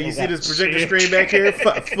 Hey, you see this projector screen back here?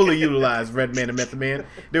 Fully utilized, Redman and Method Man.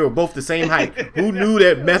 They were both the same height. Who knew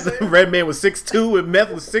that Redman was 6'2" and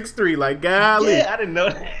Meth was 6'3"? Like, golly. Yeah, I didn't know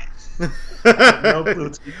that. No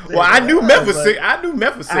clue. Well, I knew Meth was 6'3".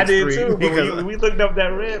 I did too. Because when we looked up that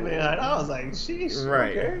Redman, I was like, "Sheesh."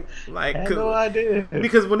 Right. Okay. Like, I had no idea.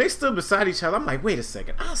 Because when they stood beside each other, I'm like, "Wait a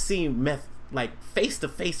second. I've seen Meth like face to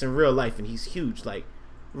face in real life, and he's huge. Like,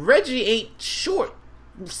 Reggie ain't short,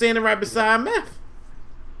 standing right beside Meth."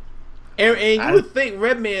 And you would think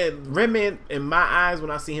Redman in my eyes,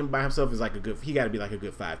 when I see him by himself, is like he got to be like a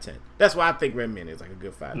good 5'10". That's why I think Redman is like a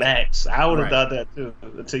good 5'10". Max, I would have thought that too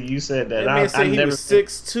until you said that. Redman said he was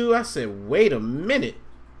 6'2". I said, wait a minute.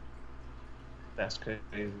 That's crazy.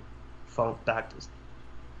 Funk Doctors.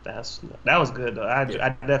 That was good though. I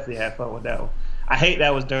definitely had fun with that one. I hate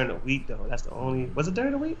that was during the week though. That's the only. Was it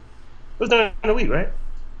during the week? It was during the week, right?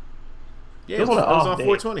 Yeah, it was on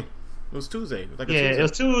 420. It was Tuesday. It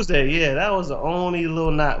was Tuesday. Yeah, that was the only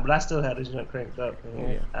little knot, but I still had this joint cranked up.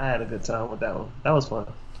 Yeah. I had a good time with that one. That was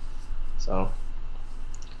fun. So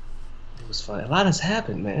it was fun. A lot has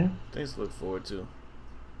happened, man. Things to look forward to.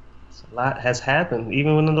 A lot has happened,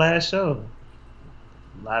 even in the last show.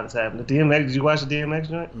 A lot has happened. The DMX. Did you watch the DMX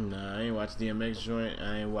joint? Nah, I ain't watched the DMX joint.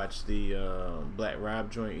 I ain't watched the Black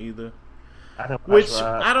Rob joint either. I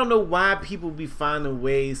don't know why people be finding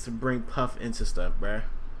ways to bring Puff into stuff, bruh.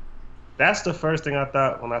 That's the first thing I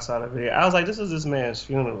thought when I saw the video. I was like, "This is this man's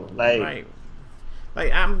funeral." Like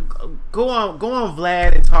I'm go on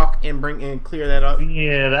Vlad and talk and clear that up.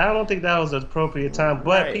 Yeah, I don't think that was an appropriate time.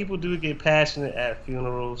 But people do get passionate at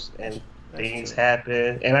funerals and things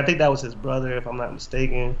happen. And I think that was his brother, if I'm not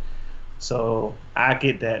mistaken. So I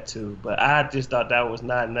get that too. But I just thought that was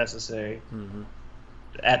not necessary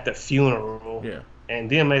at the funeral. Yeah.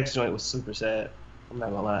 And DMX joint was super sad. I'm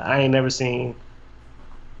not gonna lie. I ain't never seen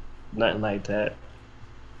nothing like that.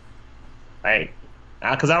 Like,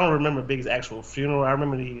 because I don't remember Big's actual funeral. I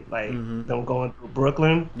remember them going through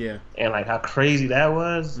Brooklyn. Yeah. And like how crazy that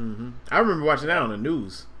was. I remember watching that on the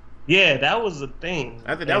news. Yeah, that was the thing.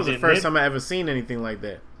 I think that was the first time I ever seen anything like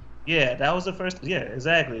that. Yeah, that was the first. Yeah,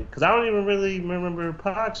 exactly. Because I don't even really remember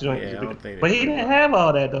Pac's joint. Yeah, but he didn't have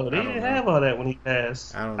all that though. They didn't have all that when he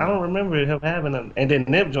passed. I don't remember him having them. And then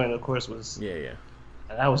Nip joint, of course, was. Yeah.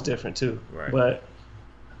 That was different too. Right. But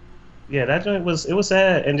yeah, that joint was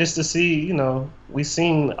sad, and just to see, we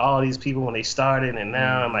seen all these people when they started, and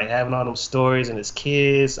now I'm like having all them stories and his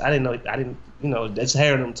kids. I didn't, just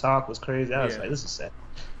hearing them talk was crazy. I was like, this is sad.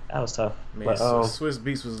 That was tough. Man, but Swiss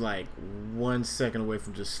Beats was like 1 second away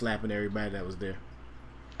from just slapping everybody that was there.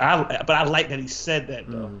 But I like that he said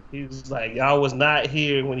that though. He was like, y'all was not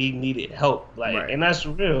here when he needed help, and that's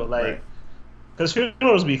real, because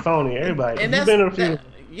funerals be phony. Everybody, and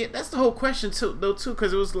that's the whole question too,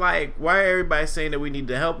 because it was like, why everybody saying that we need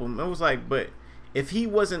to help him? I was like, but if he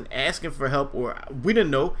wasn't asking for help, or we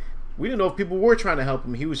didn't know if people were trying to help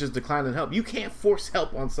him, he was just declining help. You can't force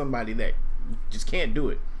help on somebody that you just can't do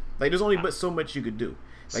it. Like, there's only but so much you could do.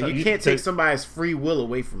 Like, so you can't take somebody's free will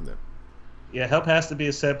away from them. Yeah, help has to be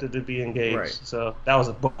accepted to be engaged. Right. So that was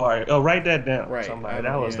a bar. Oh, write that down. Right. Somebody.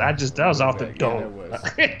 That was off the dome.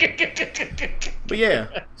 But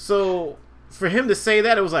yeah, so for him to say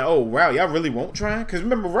that, it was like, oh wow, y'all really won't try? Because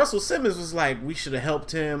remember, Russell Simmons was like, we should have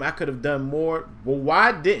helped him. I could have done more. Well,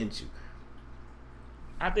 why didn't you?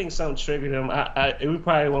 I think something triggered him. We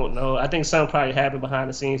probably won't know. I think something probably happened behind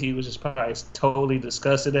the scenes. He was just probably totally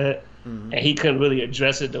disgusted at, and he couldn't really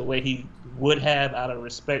address it the way he would have out of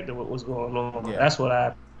respect to what was going on. Yeah. That's what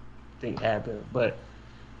I think happened. But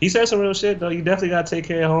he said some real shit, though. You definitely got to take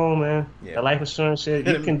care of home, man. Yeah. The life insurance shit,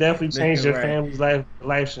 you can definitely change your family's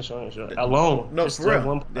life insurance alone. No, for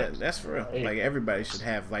real. That's for real. Like, everybody should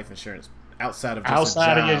have life insurance outside of just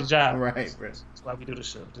outside of your job. Right. That's why we do the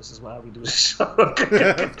show. This is why we do the show.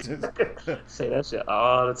 Say that shit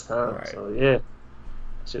all the time. Right. So yeah,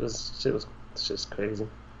 shit was crazy.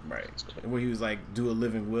 Right. Where he was like, do a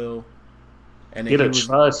living will, and then get a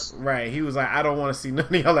trust. Right. He was like, I don't want to see none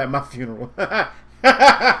of y'all at my funeral. That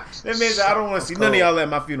means I don't want to see none of y'all at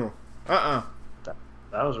my funeral.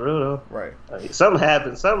 That was real though. Right. Something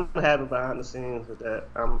happened behind the scenes with that.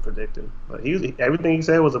 I'm predicting, but everything he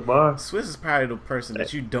said was a bar. Swiss is probably the person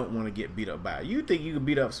that you don't want to get beat up by. You think you could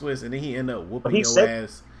beat up Swiss, and then he end up whooping your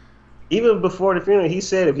ass. Even before the funeral, he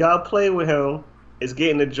said if y'all play with him, it's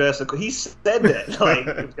getting addressed. He said that like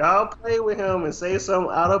if y'all play with him and say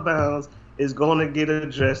something out of bounds, it's going to get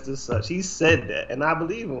addressed as such. He said that, and I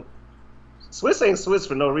believe him. Swiss ain't Swiss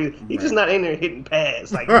for no reason. He's just not in there hitting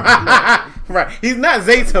pads. Like, right. He's not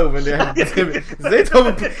Zaytoven.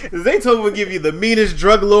 Zaytoven would give you the meanest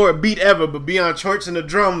drug lord beat ever, but be on church and the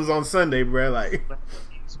drums on Sunday, bro. Like,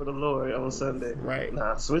 for the Lord on Sunday. Right.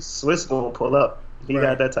 Nah, Swiss gonna pull up. He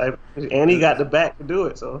got that type, and he got the back to do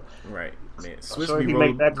it. So. Right. Man, Swiss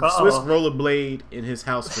rollerblade in his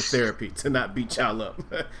house for therapy to not beat y'all up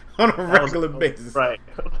on a regular basis. Right.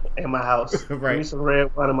 In my house. Right. Give me some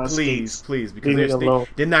red wine in my Please, because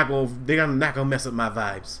they're not gonna mess up my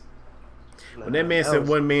vibes. When that man said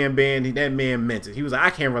one man band, that man meant it. He was like, I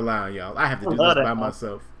can't rely on y'all. I have to do this by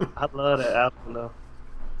myself. I love that album though.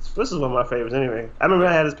 This is one of my favorites anyway. I remember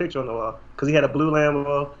I had his picture on the wall because he had a blue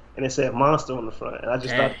Lambo and it said Monster on the front, and I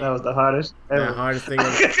just thought that was the hardest. The hardest thing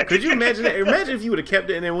ever. Could you imagine that? Imagine if you would have kept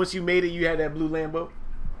it, and then once you made it, you had that blue Lambo.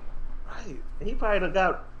 Right. He probably done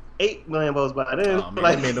got 8 Lambos by then. Oh man,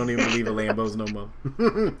 that man don't even believe in Lambos no more.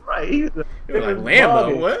 Right. He was like,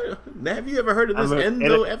 Lambo? What? Have you ever heard of this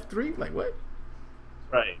Enzo F3? Like what?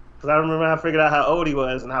 Right. Because I remember I figured out how old he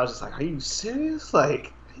was, and I was just like, "Are you serious?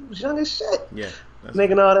 Like he was young as shit." Yeah.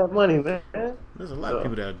 Making all that money, man. There's a lot of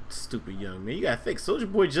people that are stupid young, man. You gotta think.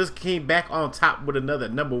 Soulja Boy just came back on top with another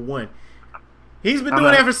 #1. He's been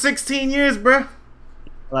doing that for 16 years, bruh.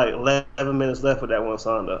 Like 11 minutes left with that one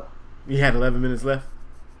song, though. You had 11 minutes left?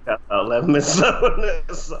 Got 11 minutes left on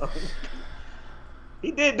that song.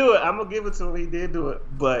 He did do it. I'm gonna give it to him. He did do it,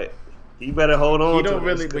 but he better hold on.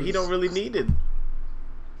 He don't really need it.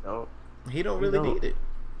 No, he don't really need it.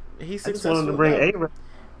 He's successful. I just want him to bring A-Rap.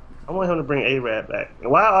 I want him to bring A-Rap back. And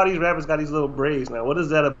why all these rappers got these little braids now? What is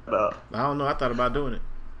that about? I don't know. I thought about doing it.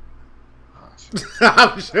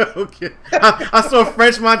 I'm joking. I saw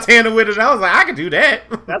French Montana with it. I was like, I could do that.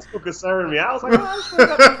 That's what concerned me. I was like, oh, this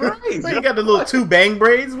got the braids. You got the little 2 bang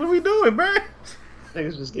braids. What are we doing, bro?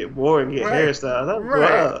 Niggas just get bored and get hairstyles. That's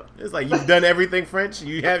right. It's like you've done everything French.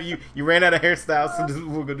 You ran out of hairstyles, so this is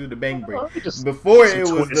what we're gonna do the bang braid. Before it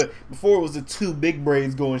was the 2 big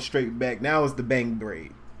braids going straight back. Now it's the bang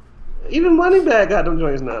braid. Even Moneybagg got them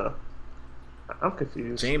joints now. I'm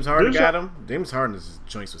confused. James Harden got them. James Harden's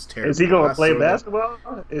joints was terrible. Is he going to play basketball?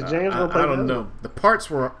 Is James going to play basketball? I don't know. The parts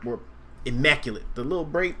were immaculate. The little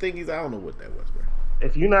braid thingies, I don't know what that was, bro.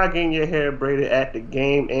 If you're not getting your hair braided at the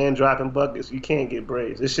game and dropping buckets, you can't get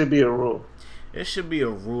braids. It should be a rule. It should be a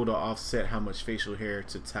rule to offset how much facial hair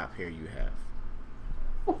to top hair you have.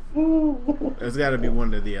 It's got to be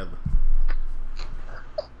one or the other.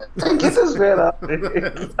 Get this man up.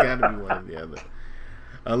 It's got to be one or the other.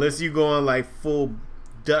 Unless you going like full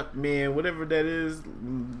duck man, whatever that is,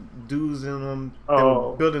 dudes in them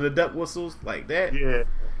building the duck whistles like that. Yeah,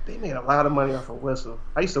 they made a lot of money off a whistle.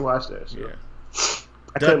 I used to watch that shit. Yeah,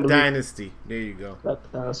 Duck Dynasty. There you go.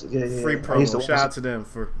 Duck Dynasty. Yeah. Free promo. Shout out to them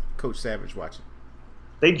for Coach Savage watching.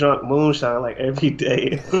 They drunk moonshine like every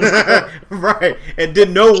day. Right, and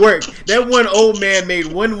did no work. That one old man made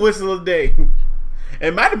one whistle a day.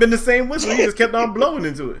 It might have been the same whistle. He just kept on blowing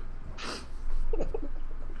into it.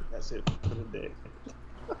 That's it for the day.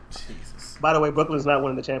 Jesus. By the way, Brooklyn's not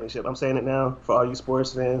winning the championship. I'm saying it now for all you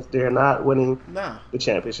sports fans. They're not winning the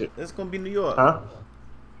championship. It's going to be New York. Huh?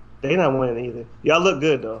 They're not winning either. Y'all look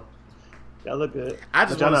good, though. Y'all look good. I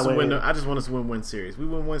just want us to win. I just want us to win one series. We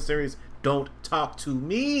win one series. Don't talk to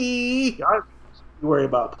me. Y'all worry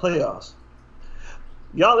about playoffs.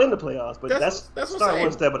 Y'all in the playoffs, but that's start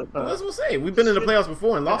one step at a time. That's what I'm saying. We've been in the playoffs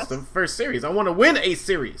before and lost the first series. I want to win a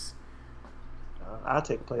series. I'll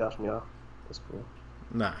take the playoffs from y'all. That's cool.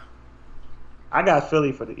 Nah. I got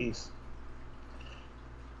Philly for the East.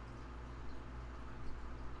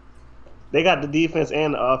 They got the defense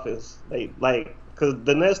and the offense. Because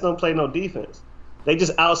the Nets don't play no defense. They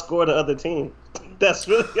just outscore the other team. That's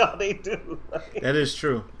really all they do. That is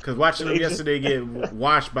true. Because watching them yesterday get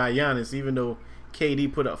washed by Giannis, even though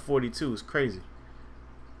KD put up 42, is crazy.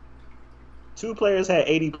 2 players had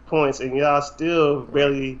 80 points, and y'all still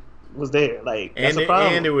barely was there. That's a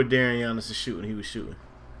problem. And they were daring Giannis to shoot, and he was shooting.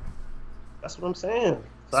 That's what I'm saying.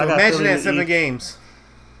 So imagine that 7 games.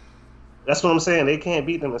 That's what I'm saying. They can't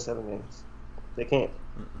beat them in 7 games. They can't.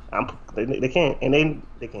 They can't, and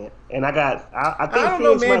they can't. And I think I don't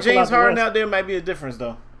know, man. James Harden out there might be a difference,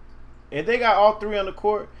 though. If they got all 3 on the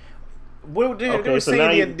court, what they were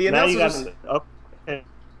saying the announcers.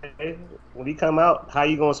 When he come out, how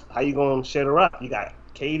you gonna share the rock? You got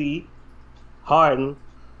KD, Harden,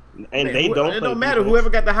 and they don't. It don't matter. Whoever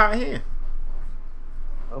got the hot hand.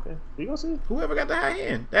 Okay, we gonna see. Whoever got the hot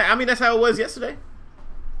hand. I mean, that's how it was yesterday.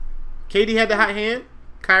 KD had the hot hand.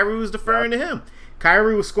 Kyrie was deferring to him.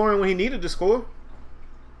 Kyrie was scoring when he needed to score.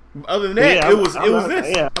 Other than that, it was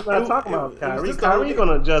this. Yeah, I'm not talking about Kyrie. Kyrie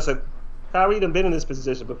gonna adjust. Kyrie done been in this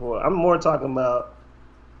position before. I'm more talking about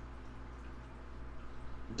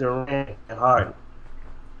Durant and Harden.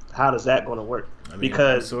 How does that going to work? I mean,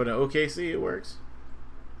 because sort of OKC, it works.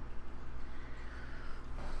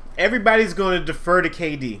 Everybody's going to defer to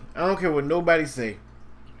KD. I don't care what nobody say.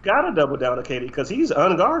 Gotta double down to KD because he's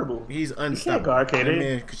unguardable. He's unstoppable. You can't guard KD.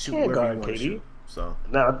 Man could shoot can't guard KD. Shoot, so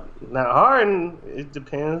now Harden, it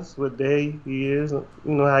depends what day he is. You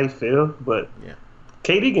know how you feel, but yeah,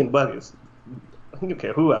 KD getting buckets. I don't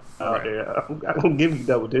care who out there. I can give you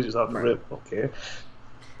double digits off the rip. I don't care.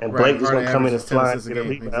 And Blake is going to come in and fly and get a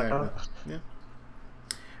rebound. Exactly. Yeah.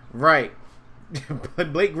 Right.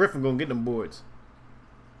 But Blake Griffin going to get them boards.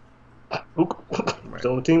 Right.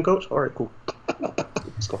 So, team coach? All right, cool.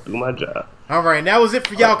 Just gonna do my job. All right, that was it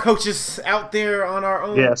for y'all coaches out there on our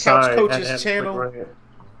own Couch Coaches channel.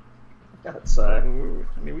 Sorry. I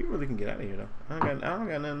mean, we really can get out of here, though. I don't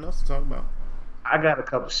got nothing else to talk about. I got a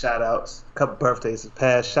couple shout-outs, a couple birthdays that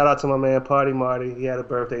passed. Shout out to my man Party Marty. He had a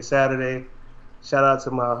birthday Saturday. Shout out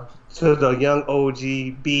to the young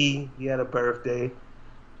OG B. He had a birthday.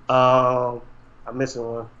 I'm missing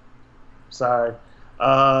one. Sorry.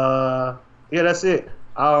 Yeah, that's it.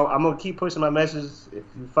 I'm gonna keep pushing my messages. If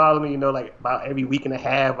you follow me, you know, like about every week and a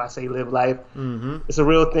half, I say live life. Mm-hmm. It's a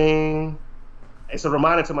real thing. It's a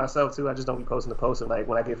reminder to myself too. I just don't be posting like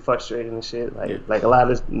when I get frustrated and shit. Like a lot of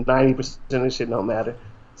this, 90% of this shit don't matter.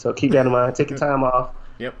 So keep that in mind. Take your time off.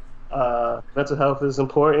 Yep. Mental health is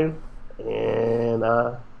important, and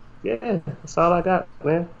yeah, that's all I got,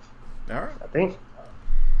 man. All right. I think.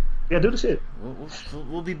 Yeah, do the shit.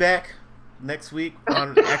 We'll be back next week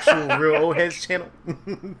on actual Real Old Heads channel.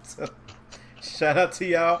 So, shout out to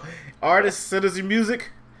y'all. Artists, send us your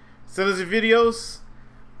music. Send us your videos.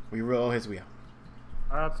 We Real Old Heads, we out.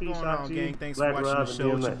 What's going on, gang? Thanks for watching the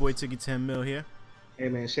show. It's your boy Tiggy 10 Mil here. Hey,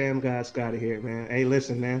 man, Sham God Scotty here, man. Hey,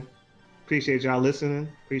 listen, man. Appreciate y'all listening.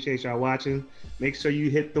 Appreciate y'all watching. Make sure you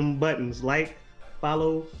hit them buttons. Like,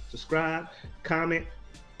 follow, subscribe, comment,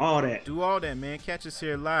 all that. Do all that, man. Catch us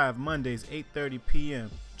here live Mondays, 8:30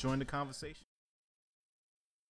 p.m. Join the conversation.